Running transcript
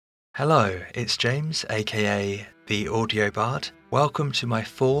Hello, it's James, aka the Audio Bard. Welcome to my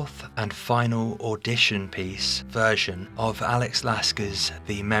fourth and final audition piece version of Alex Lasker's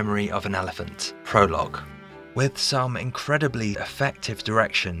The Memory of an Elephant, Prologue. With some incredibly effective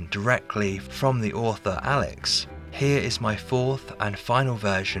direction directly from the author Alex, here is my fourth and final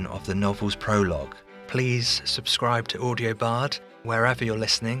version of the novel's prologue. Please subscribe to Audio Bard wherever you're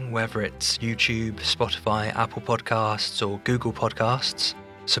listening, whether it's YouTube, Spotify, Apple Podcasts, or Google Podcasts.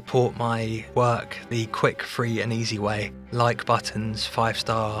 Support my work the quick, free and easy way. Like buttons,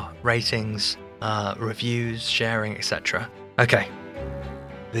 5-star ratings, reviews, sharing, etc. Okay.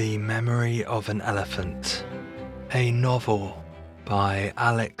 The Memory of an Elephant. A novel by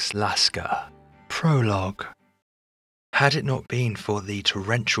Alex Lasker. Prologue. Had it not been for the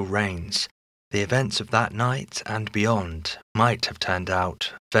torrential rains, the events of that night and beyond might have turned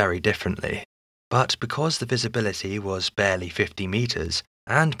out very differently. But because the visibility was barely 50 meters,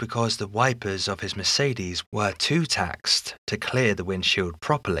 and because the wipers of his Mercedes were too taxed to clear the windshield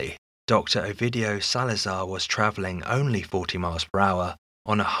properly, Dr. Ovidio Salazar was travelling only 40 miles per hour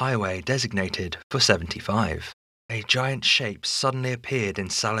on a highway designated for 75. A giant shape suddenly appeared in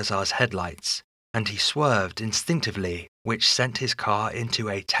Salazar's headlights, and he swerved instinctively, which sent his car into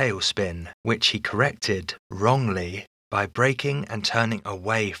a tailspin, which he corrected wrongly by braking and turning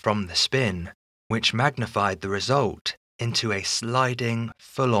away from the spin, which magnified the result into a sliding,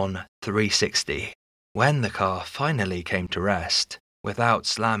 full-on 360. When the car finally came to rest, without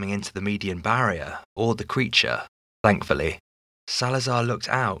slamming into the median barrier or the creature, thankfully, Salazar looked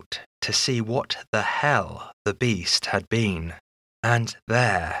out to see what the hell the beast had been. And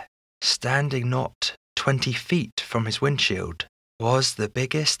there, standing not 20 feet from his windshield, was the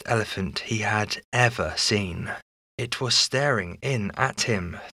biggest elephant he had ever seen. It was staring in at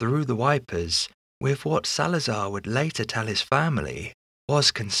him through the wipers with what Salazar would later tell his family was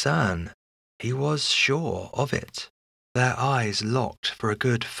concern. He was sure of it. Their eyes locked for a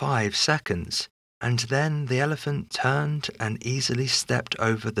good 5 seconds, and then the elephant turned and easily stepped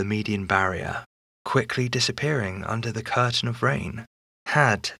over the median barrier, quickly disappearing under the curtain of rain.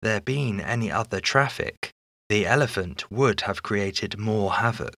 Had there been any other traffic, the elephant would have created more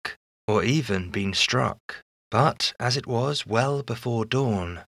havoc, or even been struck. But as it was well before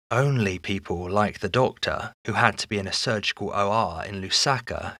dawn, only people like the doctor, who had to be in a surgical OR in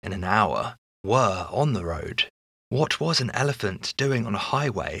Lusaka in an hour, were on the road. What was an elephant doing on a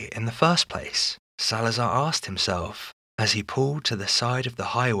highway in the first place? Salazar asked himself, as he pulled to the side of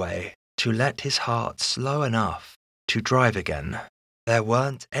the highway to let his heart slow enough to drive again. There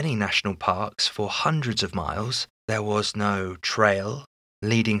weren't any national parks for hundreds of miles. There was no trail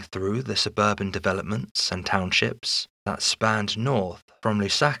leading through the suburban developments and townships that spanned north from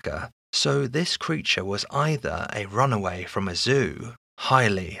Lusaka, so this creature was either a runaway from a zoo,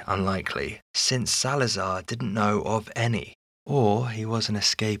 highly unlikely, since Salazar didn't know of any, or he was an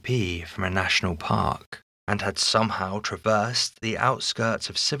escapee from a national park, and had somehow traversed the outskirts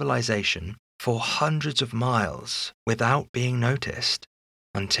of civilization for hundreds of miles without being noticed,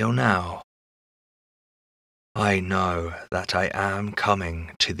 until now. I know that I am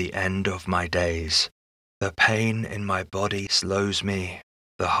coming to the end of my days. The pain in my body slows me,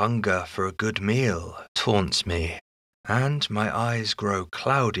 the hunger for a good meal taunts me, and my eyes grow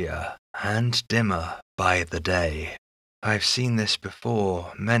cloudier and dimmer by the day. I've seen this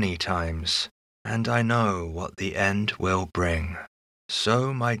before many times, and I know what the end will bring.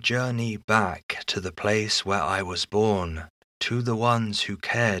 So my journey back to the place where I was born, to the ones who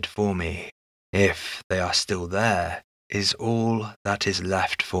cared for me, if they are still there, is all that is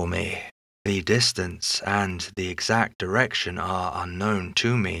left for me. The distance and the exact direction are unknown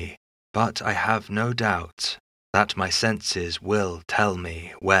to me, but I have no doubt that my senses will tell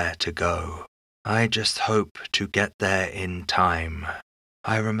me where to go. I just hope to get there in time.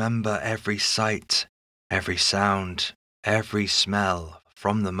 I remember every sight, every sound, every smell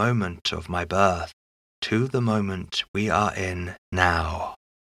from the moment of my birth to the moment we are in now.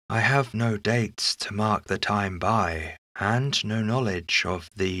 I have no dates to mark the time by, and no knowledge of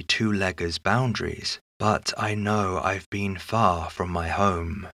the two-leggers' boundaries, but I know I've been far from my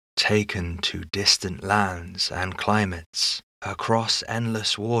home, taken to distant lands and climates, across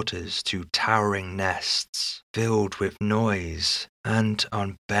endless waters to towering nests, filled with noise and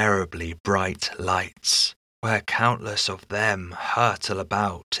unbearably bright lights, where countless of them hurtle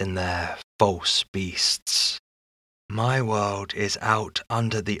about in their false beasts. My world is out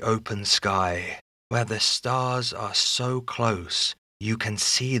under the open sky, where the stars are so close you can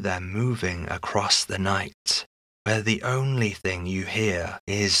see them moving across the night, where the only thing you hear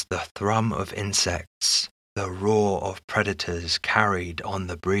is the thrum of insects, the the roar of predators carried on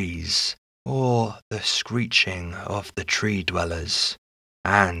the breeze, or the screeching of the tree dwellers,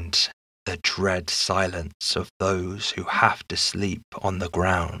 and the dread silence of those who have to sleep on the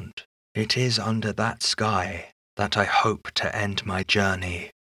ground. It is under that sky that I hope to end my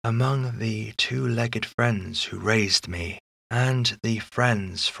journey, among the two-legged friends who raised me, and the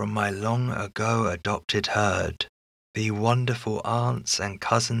friends from my long-ago adopted herd, the wonderful aunts and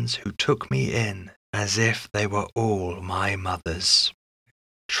cousins who took me in as if they were all my mothers.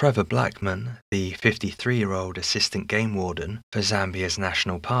 Trevor Blackman, the 53-year-old assistant game warden for Zambia's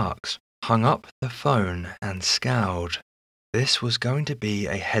national parks, hung up the phone and scowled. This was going to be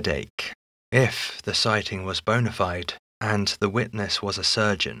a headache, if the sighting was bona fide, and the witness was a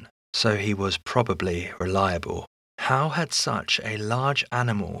surgeon, so he was probably reliable. How had such a large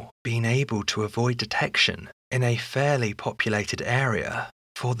animal been able to avoid detection in a fairly populated area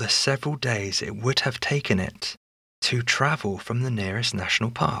for the several days it would have taken it to travel from the nearest national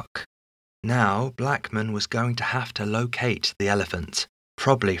park? Now Blackman was going to have to locate the elephant,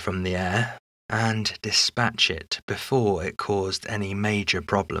 probably from the air, and dispatch it before it caused any major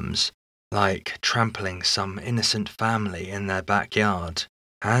problems, like trampling some innocent family in their backyard,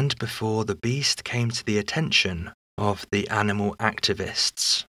 and before the beast came to the attention of the animal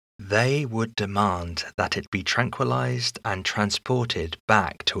activists. They would demand that it be tranquilized and transported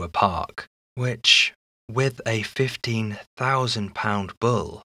back to a park, which, with a £15,000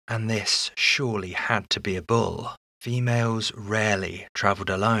 bull, and this surely had to be a bull, females rarely travelled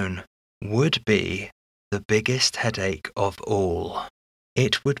alone, would be the biggest headache of all.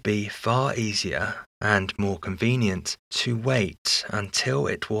 It would be far easier and more convenient to wait until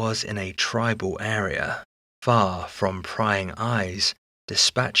it was in a tribal area, far from prying eyes,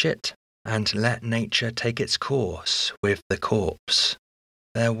 dispatch it, and let nature take its course with the corpse.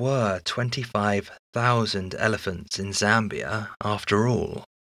 There were 25,000 elephants in Zambia, after all.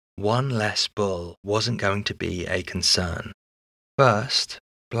 One less bull wasn't going to be a concern. First,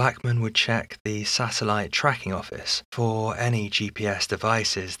 Blackman would check the satellite tracking office for any GPS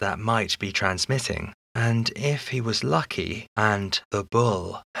devices that might be transmitting, and if he was lucky and the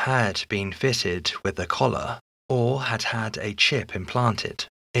bull had been fitted with a collar or had had a chip implanted,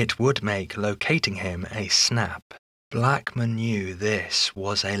 it would make locating him a snap. Blackman knew this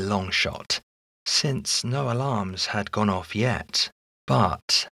was a long shot, since no alarms had gone off yet,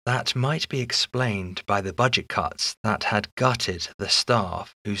 but that might be explained by the budget cuts that had gutted the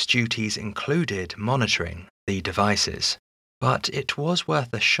staff whose duties included monitoring the devices. But it was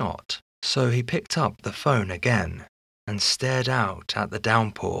worth a shot, so he picked up the phone again and stared out at the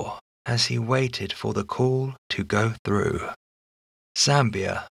downpour as he waited for the call to go through.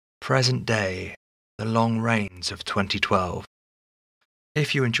 Zambia, present day, the long rains of 2012.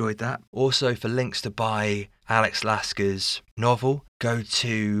 If you enjoyed that, also for links to buy Alex Lasker's novel, go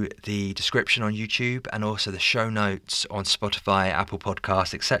to the description on YouTube and also the show notes on Spotify, Apple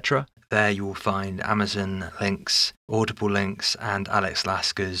Podcasts, etc. There you will find Amazon links, Audible links, and Alex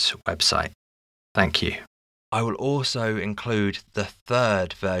Lasker's website. Thank you. I will also include the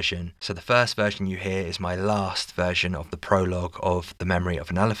third version. So the first version you hear is my last version of the prologue of The Memory of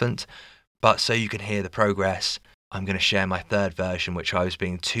an Elephant. But so you can hear the progress, I'm going to share my third version, which I was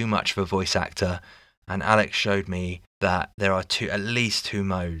being too much of a voice actor, and Alex showed me that there are at least two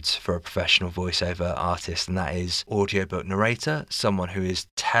modes for a professional voiceover artist, and that is audiobook narrator, someone who is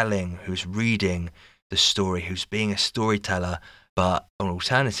who's reading the story, who's being a storyteller, but an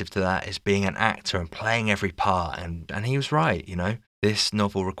alternative to that is being an actor and playing every part, and he was right, This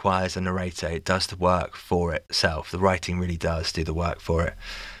novel requires a narrator. It does the work for itself. The writing really does do the work for it.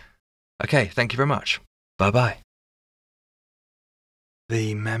 Okay, thank you very much. Bye-bye.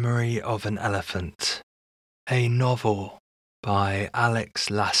 The Memory of an Elephant, a novel by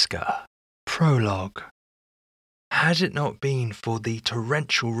Alex Lasker. Prologue. Had it not been for the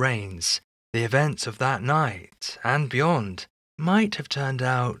torrential rains, the events of that night and beyond might have turned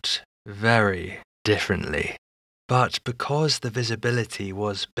out very differently. But because the visibility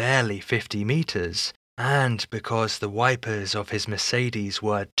was barely 50 meters, and because the wipers of his Mercedes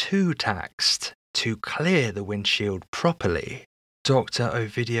were too taxed to clear the windshield properly, Dr.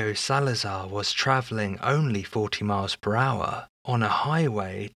 Ovidio Salazar was travelling only 40 miles per hour on a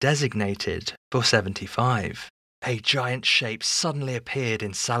highway designated for 75. A giant shape suddenly appeared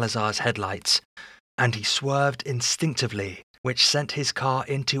in Salazar's headlights, and he swerved instinctively, which sent his car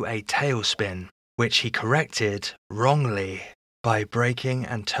into a tailspin, which he corrected wrongly by braking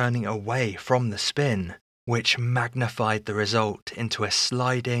and turning away from the spin, which magnified the result into a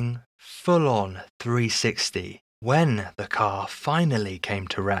sliding, full-on 360. When the car finally came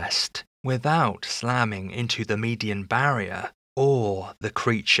to rest, without slamming into the median barrier or the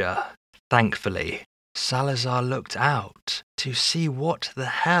creature. Thankfully, Salazar looked out to see what the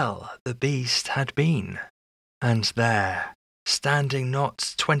hell the beast had been. And there, standing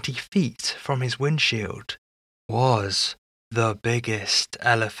not 20 feet from his windshield, was the biggest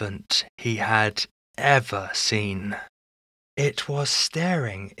elephant he had ever seen. It was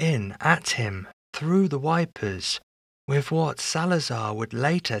staring in at him through the wipers with what Salazar would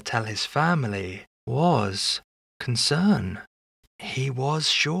later tell his family was concern. He was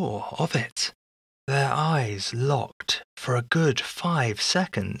sure of it. Their eyes locked for a good 5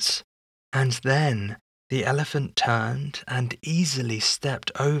 seconds, and then the elephant turned and easily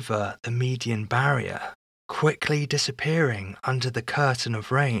stepped over the median barrier, quickly disappearing under the curtain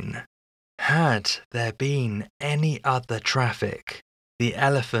of rain. Had there been any other traffic, the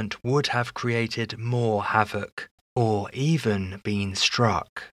elephant would have created more havoc, or even been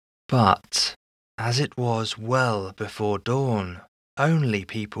struck. But, as it was well before dawn, only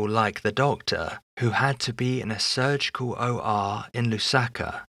people like the doctor, who had to be in a surgical OR in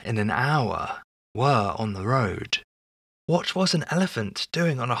Lusaka in an hour, were on the road. What was an elephant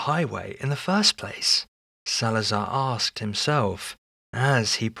doing on a highway in the first place? Salazar asked himself,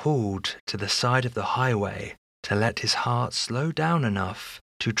 as he pulled to the side of the highway to let his heart slow down enough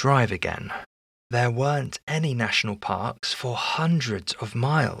to drive again. There weren't any national parks for hundreds of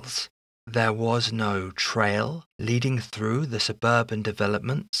miles. There was no trail leading through the suburban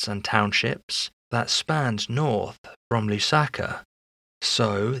developments and townships that spanned north from Lusaka.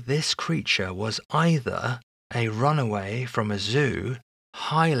 So this creature was either a runaway from a zoo,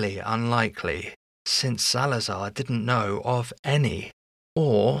 highly unlikely, since Salazar didn't know of any,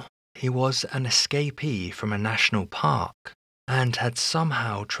 or he was an escapee from a national park and had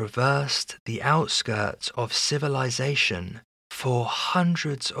somehow traversed the outskirts of civilization for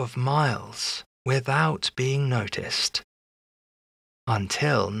hundreds of miles without being noticed.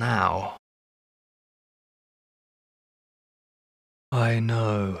 Until now. I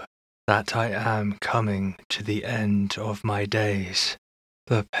know that I am coming to the end of my days.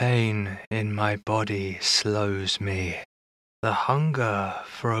 The pain in my body slows me. The hunger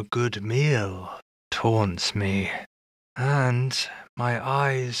for a good meal taunts me, and my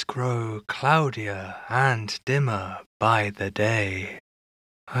eyes grow cloudier and dimmer by the day.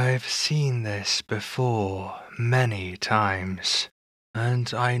 I've seen this before many times,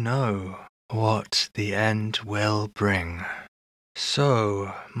 and I know what the end will bring.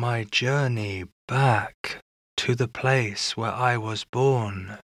 So my journey back to the place where I was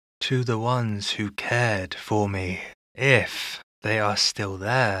born, to the ones who cared for me, if they are still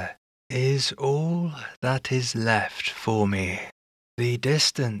there, is all that is left for me. The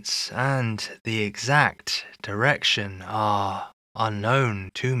distance and the exact direction are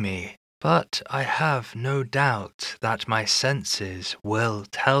unknown to me, but I have no doubt that my senses will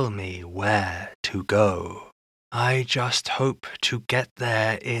tell me where to go. I just hope to get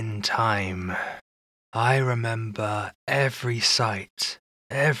there in time. I remember every sight,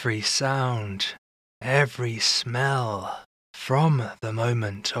 every sound, every smell, from the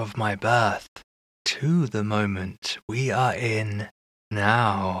moment of my birth to the moment we are in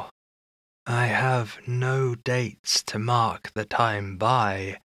now. I have no dates to mark the time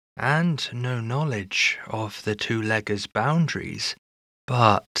by, and no knowledge of the two-leggers' boundaries,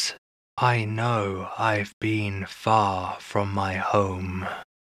 but I know I've been far from my home,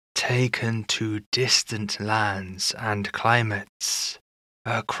 taken to distant lands and climates,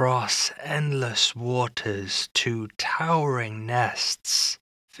 across endless waters to towering nests,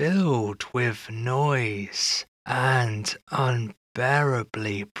 filled with noise and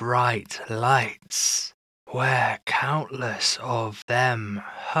unbearably bright lights, where countless of them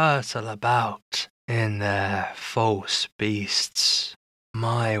hurtle about in their false beasts.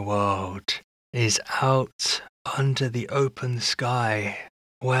 My world is out under the open sky,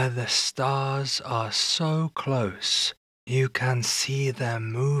 where the stars are so close you can see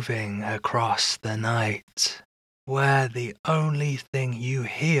them moving across the night, where the only thing you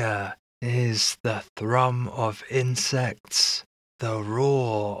hear is the thrum of insects, the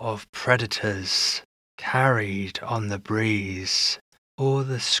roar of predators carried on the breeze, or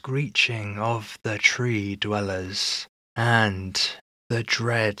the screeching of the tree dwellers, and the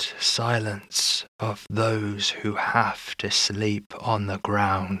dread silence of those who have to sleep on the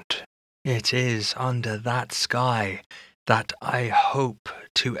ground. It is under that sky that I hope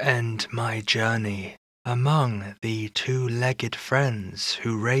to end my journey among the two-legged friends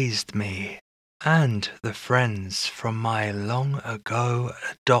who raised me, and the friends from my long ago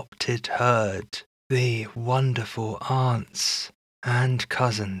adopted herd, the wonderful aunts and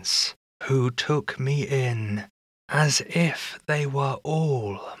cousins who took me in as if they were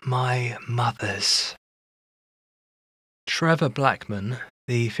all my mothers. Trevor Blackman,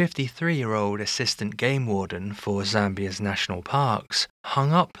 the 53-year-old assistant game warden for Zambia's national parks,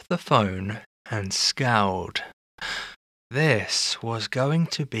 hung up the phone and scowled. This was going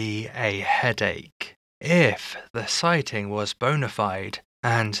to be a headache. If the sighting was bona fide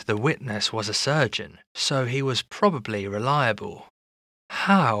and the witness was a surgeon, so he was probably reliable.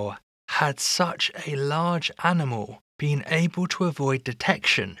 How had such a large animal been able to avoid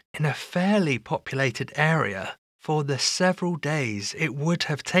detection in a fairly populated area for the several days it would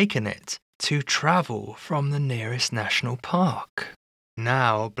have taken it to travel from the nearest national park?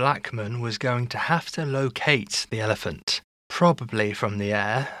 Now Blackman was going to have to locate the elephant, probably from the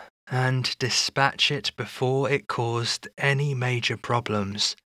air, and dispatch it before it caused any major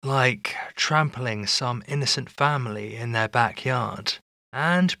problems, like trampling some innocent family in their backyard,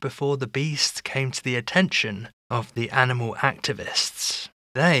 and before the beast came to the attention of the animal activists.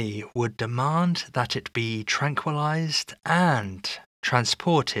 They would demand that it be tranquilized and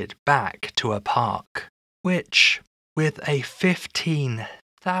transported back to a park, which, with a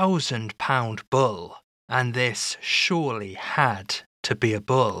 £15,000 bull, and this surely had to be a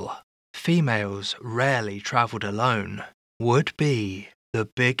bull, females rarely travelled alone, would be the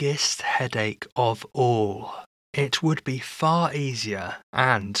biggest headache of all. It would be far easier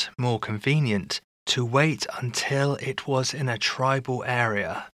and more convenient to wait until it was in a tribal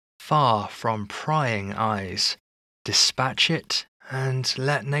area, far from prying eyes, dispatch it, and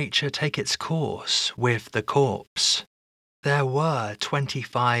let nature take its course with the corpse. There were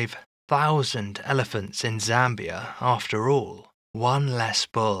 25,000 elephants in Zambia, after all. One less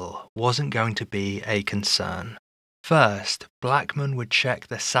bull wasn't going to be a concern. First, Blackman would check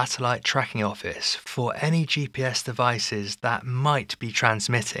the satellite tracking office for any GPS devices that might be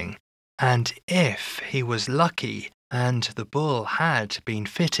transmitting, and if he was lucky and the bull had been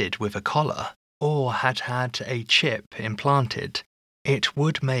fitted with a collar or had had a chip implanted, it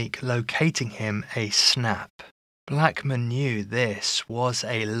would make locating him a snap. Blackman knew this was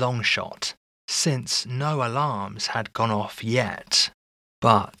a long shot, since no alarms had gone off yet.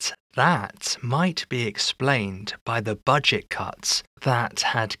 But that might be explained by the budget cuts that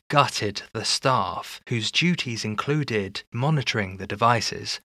had gutted the staff, whose duties included monitoring the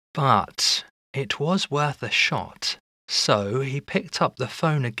devices. But it was worth a shot, so he picked up the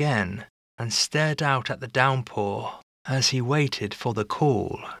phone again and stared out at the downpour as he waited for the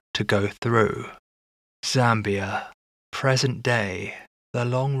call to go through. Zambia, present day, the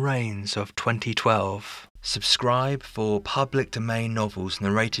long rains of 2012. Subscribe for public domain novels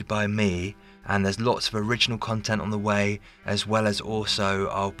narrated by me, and there's lots of original content on the way, as well as also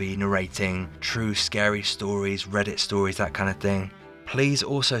I'll be narrating true scary stories, Reddit stories, that kind of thing. Please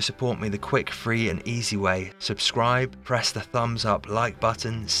also support me the quick, free and easy way. Subscribe, press the thumbs up, like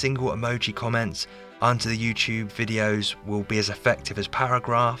button, single emoji comments under the YouTube videos will be as effective as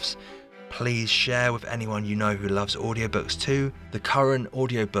paragraphs. Please share with anyone you know who loves audiobooks too. The current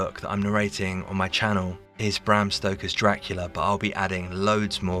audiobook that I'm narrating on my channel is Bram Stoker's Dracula, but I'll be adding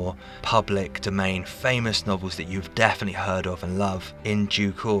loads more public domain famous novels that you've definitely heard of and love in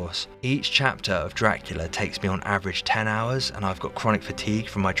due course. Each chapter of Dracula takes me on average 10 hours, and I've got chronic fatigue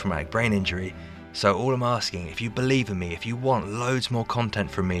from my traumatic brain injury. So all I'm asking, if you believe in me, if you want loads more content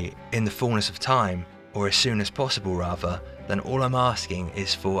from me in the fullness of time, or as soon as possible rather, then all I'm asking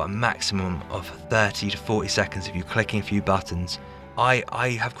is for a maximum of 30 to 40 seconds of you clicking a few buttons.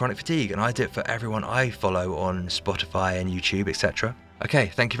 I have chronic fatigue and I do it for everyone I follow on Spotify and YouTube, etc.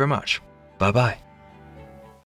 Okay, thank you very much. Bye bye.